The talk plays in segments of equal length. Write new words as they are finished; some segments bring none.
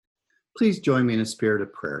Please join me in a spirit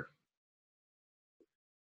of prayer.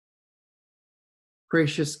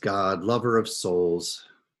 Gracious God, lover of souls,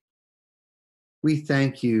 we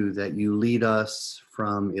thank you that you lead us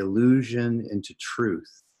from illusion into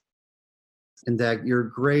truth, and that your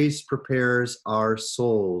grace prepares our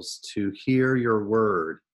souls to hear your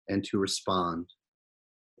word and to respond.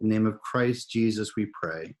 In the name of Christ Jesus we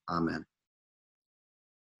pray. Amen.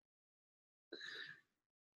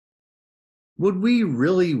 Would we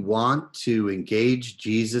really want to engage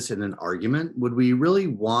Jesus in an argument? Would we really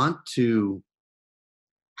want to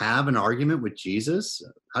have an argument with Jesus?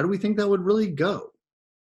 How do we think that would really go?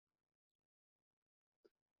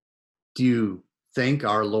 Do you think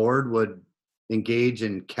our Lord would engage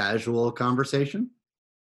in casual conversation?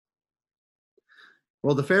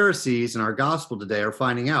 Well, the Pharisees in our gospel today are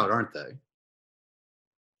finding out, aren't they?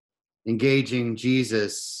 Engaging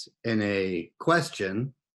Jesus in a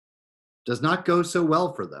question does not go so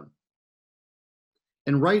well for them.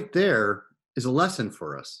 And right there is a lesson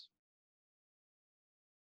for us.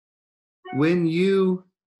 When you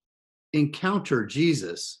encounter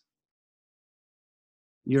Jesus,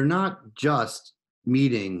 you're not just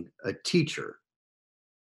meeting a teacher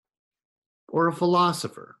or a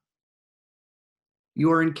philosopher.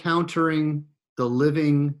 You are encountering the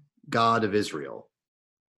living God of Israel.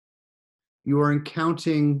 You are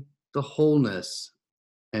encountering the wholeness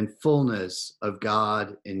and fullness of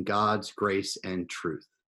God in God's grace and truth.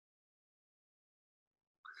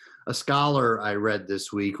 A scholar I read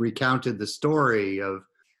this week recounted the story of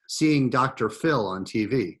seeing Dr. Phil on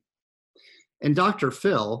TV. And Dr.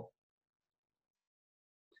 Phil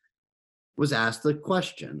was asked the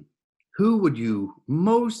question, who would you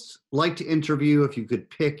most like to interview if you could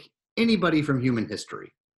pick anybody from human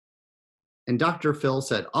history? And Dr. Phil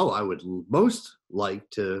said, I would most like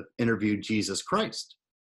to interview Jesus Christ.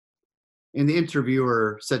 And the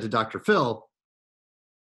interviewer said to Dr. Phil,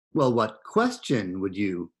 well, what question would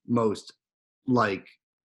you most like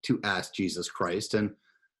to ask Jesus Christ? And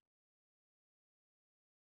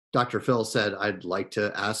Dr. Phil said, I'd like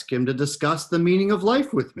to ask him to discuss the meaning of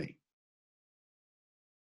life with me.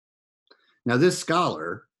 Now, this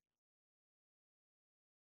scholar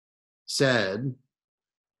said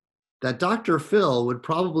that Dr. Phil would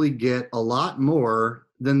probably get a lot more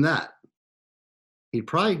than that. He'd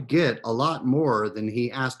probably get a lot more than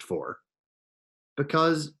he asked for,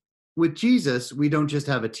 because with Jesus, we don't just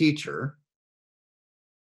have a teacher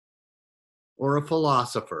or a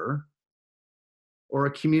philosopher or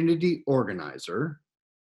a community organizer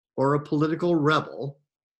or a political rebel.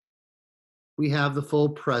 We have the full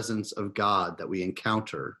presence of God that we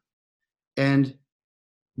encounter. And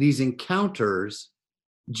these encounters,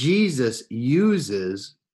 Jesus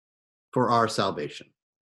uses for our salvation.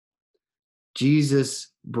 Jesus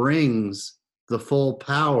brings the full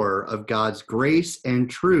power of God's grace and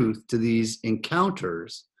truth to these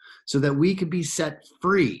encounters so that we could be set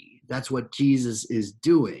free. That's what Jesus is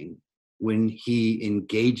doing when he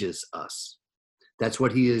engages us. That's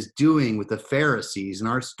what he is doing with the Pharisees in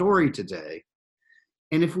our story today.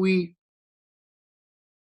 And if we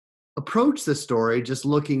approach the story just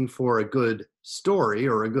looking for a good story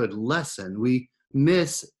or a good lesson, we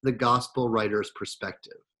miss the gospel writer's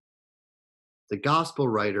perspective. The gospel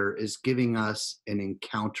writer is giving us an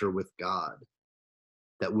encounter with God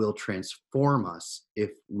that will transform us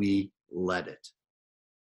if we let it.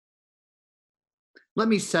 Let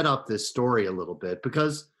me set up this story a little bit,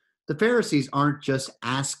 because the Pharisees aren't just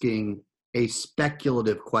asking a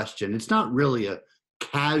speculative question. It's not really a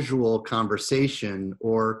casual conversation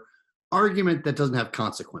or argument that doesn't have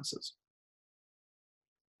consequences.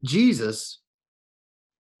 Jesus,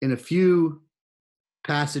 in a few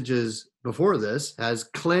passages before this, has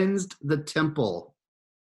cleansed the temple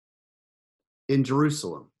in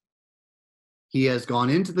Jerusalem. He has gone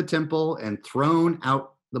into the temple and thrown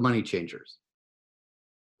out the money changers.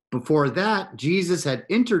 Before that, Jesus had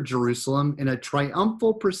entered Jerusalem in a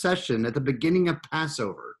triumphal procession at the beginning of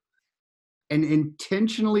Passover, an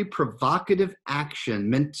intentionally provocative action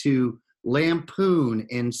meant to lampoon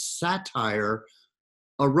and satire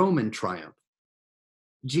a Roman triumph.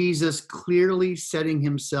 Jesus clearly setting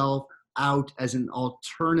himself out as an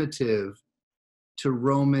alternative to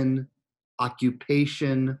Roman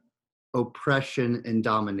occupation, oppression, and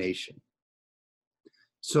domination.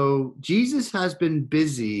 So Jesus has been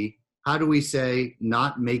busy, how do we say,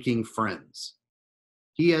 not making friends.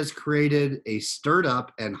 He has created a stirred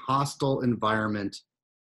up and hostile environment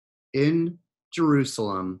in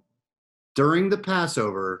Jerusalem during the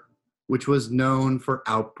Passover, which was known for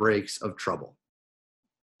outbreaks of trouble.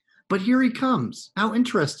 But here he comes. How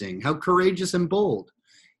interesting, how courageous and bold.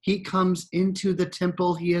 He comes into the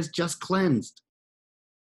temple he has just cleansed.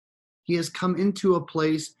 He has come into a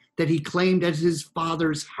place that he claimed as his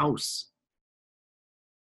Father's house.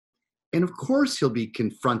 And of course, he'll be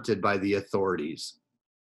confronted by the authorities.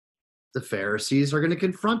 The Pharisees are going to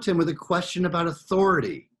confront him with a question about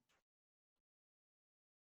authority,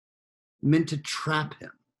 meant to trap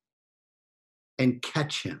him and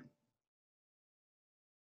catch him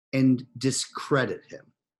and discredit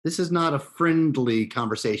him. This is not a friendly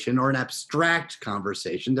conversation or an abstract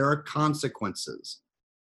conversation. There are consequences.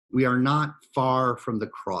 We are not far from the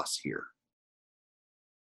cross here.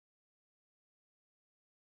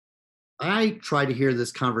 I try to hear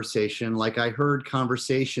this conversation like I heard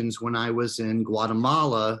conversations when I was in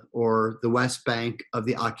Guatemala or the West Bank of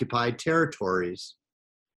the occupied territories.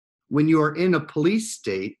 When you are in a police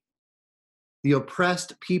state, the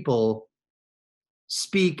oppressed people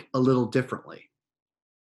speak a little differently.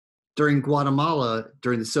 In Guatemala,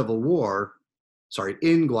 during the Civil War,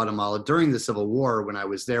 when I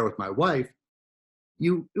was there with my wife,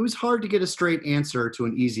 it was hard to get a straight answer to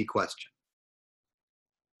an easy question.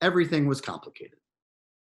 Everything was complicated.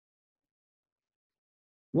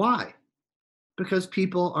 Why? Because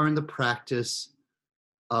people are in the practice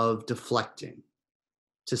of deflecting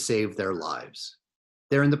to save their lives.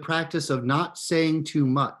 They're in the practice of not saying too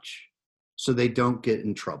much so they don't get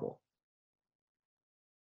in trouble.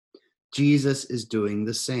 Jesus is doing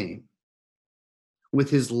the same. With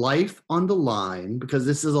his life on the line, because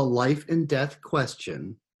this is a life and death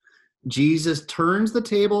question, Jesus turns the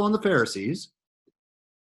table on the Pharisees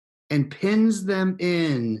and pins them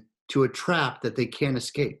in to a trap that they can't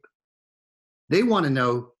escape. They want to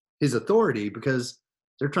know his authority because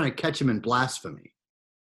they're trying to catch him in blasphemy,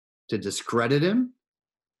 to discredit him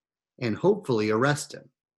and hopefully arrest him.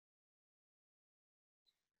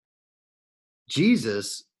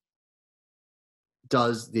 Jesus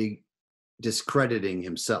does the discrediting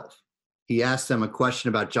himself. He asks them a question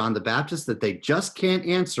about John the Baptist that they just can't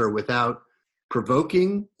answer without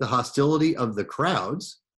provoking the hostility of the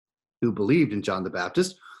crowds who believed in John the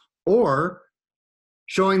Baptist, or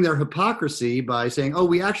showing their hypocrisy by saying, oh,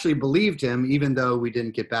 we actually believed him even though we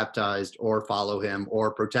didn't get baptized or follow him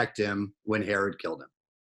or protect him when Herod killed him.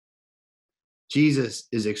 Jesus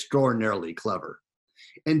is extraordinarily clever.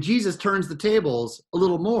 And Jesus turns the tables a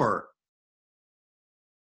little more.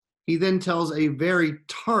 He then tells a very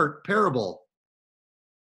tart parable.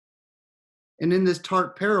 And in this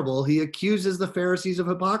tart parable, he accuses the Pharisees of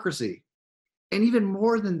hypocrisy. And even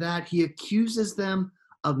more than that, he accuses them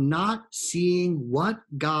of not seeing what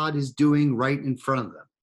God is doing right in front of them.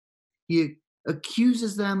 He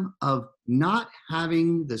accuses them of not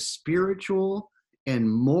having the spiritual and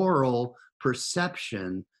moral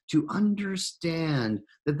perception to understand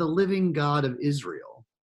that the living God of Israel,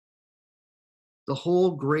 the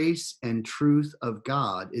whole grace and truth of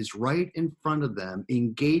God, is right in front of them,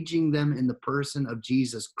 engaging them in the person of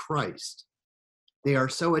Jesus Christ. They are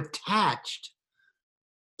so attached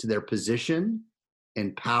to their position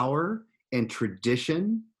and power and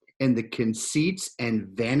tradition and the conceits and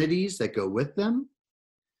vanities that go with them,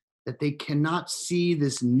 that they cannot see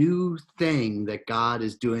this new thing that God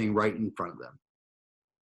is doing right in front of them.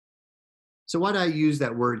 So why do I use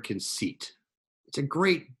that word conceit? It's a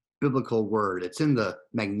great biblical word. It's in the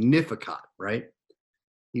Magnificat, right?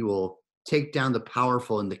 He will take down the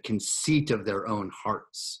powerful in the conceit of their own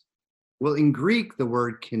hearts. Well, in Greek, the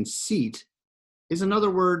word conceit is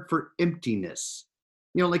another word for emptiness.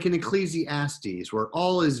 Like in Ecclesiastes, where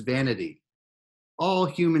all is vanity, all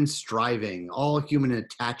human striving, all human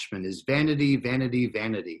attachment is vanity, vanity,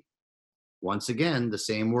 vanity. Once again, the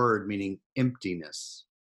same word meaning emptiness,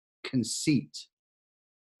 conceit,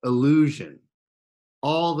 illusion,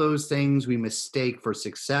 all those things we mistake for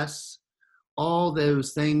success, all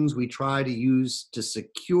those things we try to use to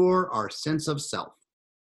secure our sense of self.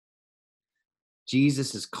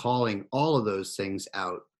 Jesus is calling all of those things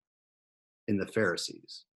out in the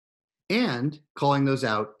Pharisees and calling those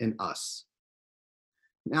out in us.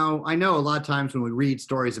 Now, I know a lot of times when we read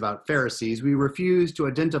stories about Pharisees, we refuse to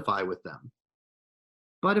identify with them.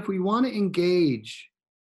 But if we want to engage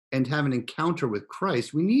and have an encounter with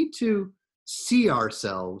Christ, we need to see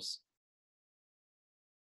ourselves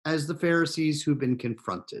as the Pharisees who've been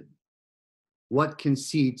confronted. What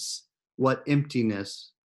conceits, what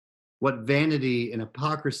emptiness, what vanity and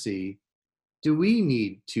hypocrisy do we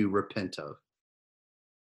need to repent of?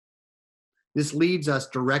 This leads us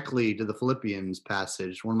directly to the Philippians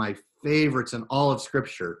passage, one of my favorites in all of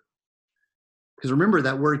Scripture. Because remember,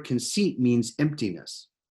 that word conceit means emptiness.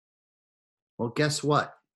 Well, guess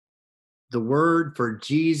what? The word for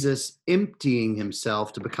Jesus emptying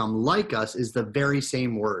himself to become like us is the very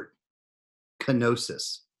same word,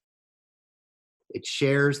 kenosis. It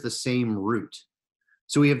shares the same root.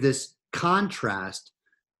 So we have this contrast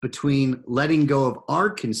between letting go of our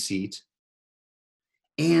conceit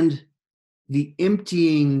and the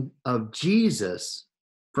emptying of Jesus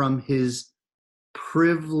from his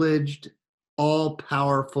privileged,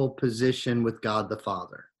 all-powerful position with God the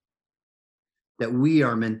Father that we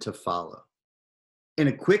are meant to follow. And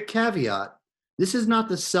a quick caveat, this is not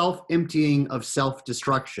the self-emptying of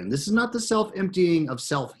self-destruction. This is not the self-emptying of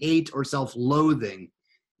self-hate or self-loathing.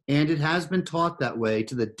 And it has been taught that way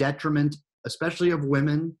to the detriment, especially of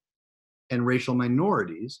women and racial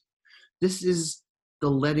minorities. This is the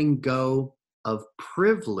letting go of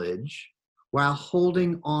privilege while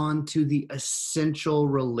holding on to the essential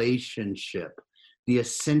relationship, the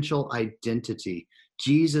essential identity.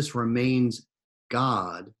 Jesus remains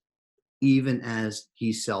God even as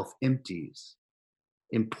he self-empties.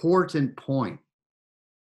 Important point.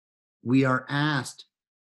 We are asked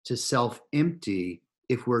to self-empty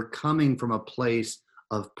if we're coming from a place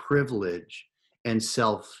of privilege and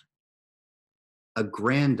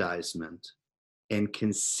self-aggrandizement and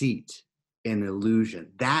conceit and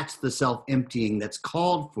illusion. That's the self-emptying that's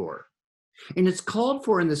called for. And it's called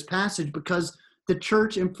for in this passage because the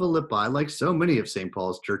church in Philippi, like so many of St.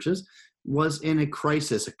 Paul's churches, was in a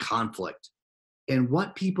crisis, a conflict. And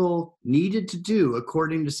what people needed to do,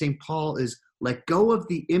 according to St. Paul, is let go of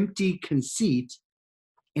the empty conceit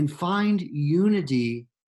and find unity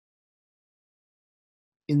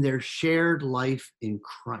in their shared life in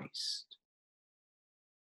Christ.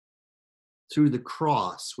 Through the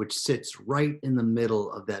cross, which sits right in the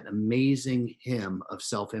middle of that amazing hymn of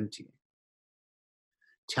self-emptying.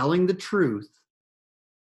 Telling the truth,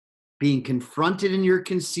 being confronted in your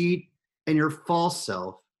conceit and your false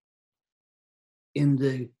self, in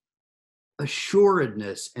the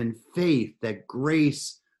assuredness and faith that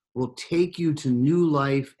grace will take you to new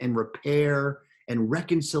life and repair and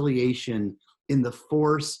reconciliation in the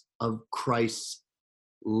force of Christ's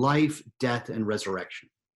life, death, and resurrection.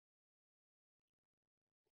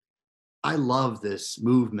 I love this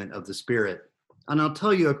movement of the Spirit, and I'll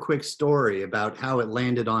tell you a quick story about how it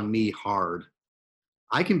landed on me hard.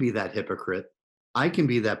 I can be that hypocrite. I can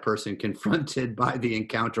be that person confronted by the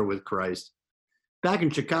encounter with Christ. Back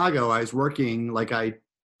in Chicago, I was working like I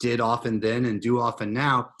did often then and do often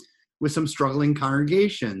now with some struggling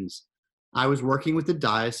congregations. I was working with the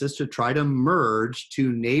diocese to try to merge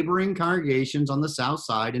two neighboring congregations on the south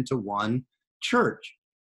side into one church.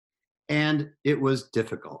 And it was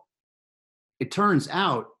difficult. It turns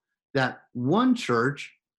out that one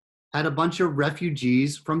church had a bunch of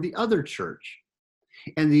refugees from the other church.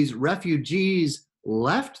 And these refugees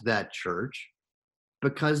left that church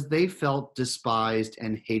because they felt despised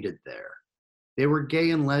and hated there. They were gay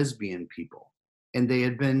and lesbian people, and they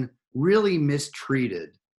had been really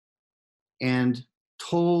mistreated and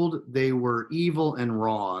told they were evil and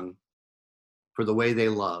wrong for the way they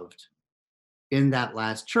loved in that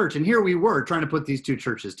last church. And here we were trying to put these two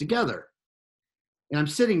churches together. And I'm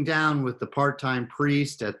sitting down with the part-time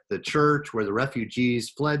priest at the church where the refugees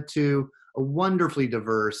fled to, a wonderfully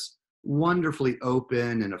diverse, wonderfully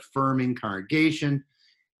open and affirming congregation.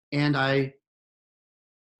 And I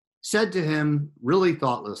said to him really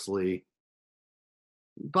thoughtlessly,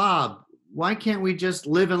 Bob, why can't we just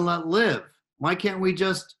live and let live? Why can't we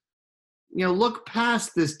just, look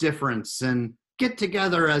past this difference and get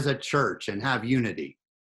together as a church and have unity?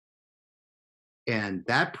 And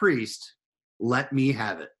that priest let me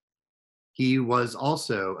have it. He was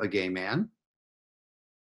also a gay man.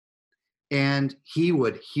 And he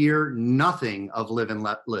would hear nothing of live and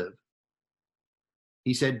let live.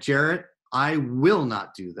 He said, Jarrett, I will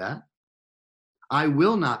not do that. I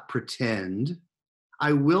will not pretend.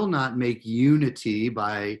 I will not make unity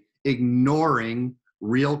by ignoring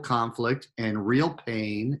real conflict and real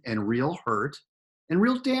pain and real hurt and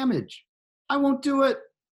real damage. I won't do it.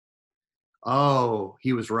 Oh,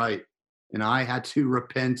 he was right. And I had to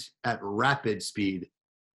repent at rapid speed.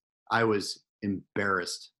 I was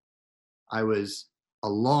embarrassed. I was a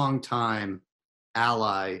long time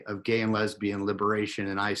ally of gay and lesbian liberation,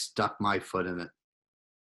 and I stuck my foot in it.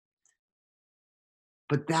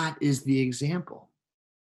 But that is the example.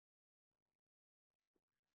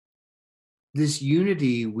 This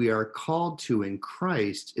unity we are called to in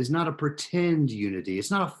Christ is not a pretend unity.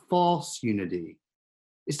 It's not a false unity.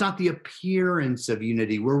 It's not the appearance of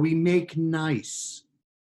unity where we make nice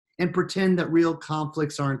and pretend that real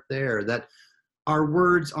conflicts aren't there, that our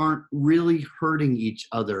words aren't really hurting each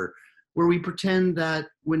other, where we pretend that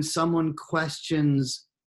when someone questions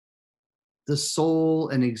the soul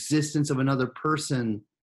and existence of another person,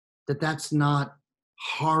 that's not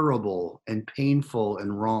horrible and painful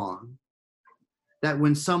and wrong. That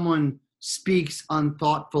when someone speaks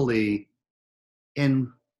unthoughtfully and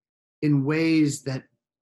in ways that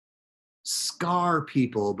scar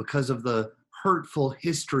people because of the hurtful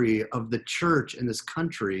history of the church in this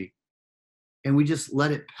country, and we just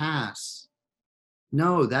let it pass.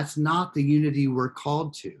 No, that's not the unity we're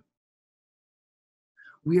called to.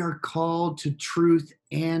 We are called to truth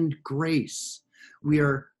and grace. We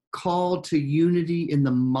are called to unity in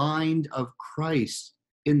the mind of Christ,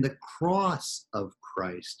 in the cross of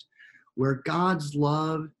Christ, where God's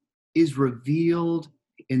love is revealed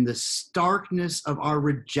in the starkness of our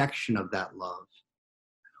rejection of that love,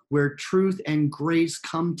 where truth and grace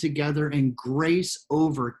come together and grace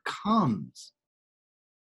overcomes.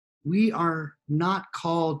 We are not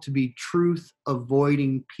called to be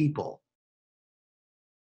truth-avoiding people.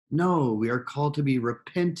 No, we are called to be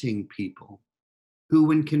repenting people who,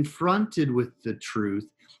 when confronted with the truth,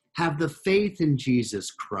 have the faith in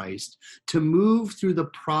Jesus Christ to move through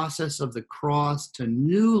the process of the cross to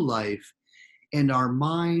new life, and our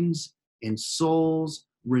minds and souls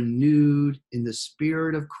renewed in the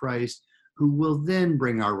Spirit of Christ, who will then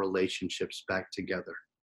bring our relationships back together,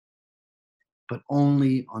 but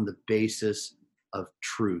only on the basis of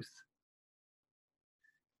truth.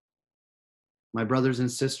 My brothers and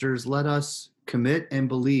sisters, let us commit and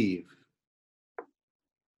believe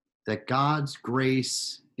that God's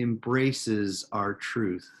grace embraces our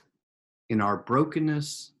truth in our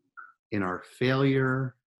brokenness, in our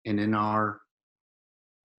failure, and in our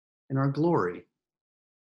glory.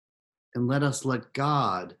 And let us let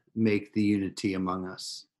God make the unity among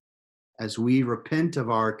us as we repent of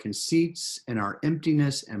our conceits and our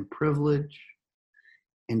emptiness and privilege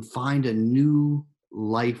and find a new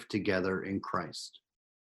life together in Christ.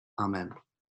 Amen.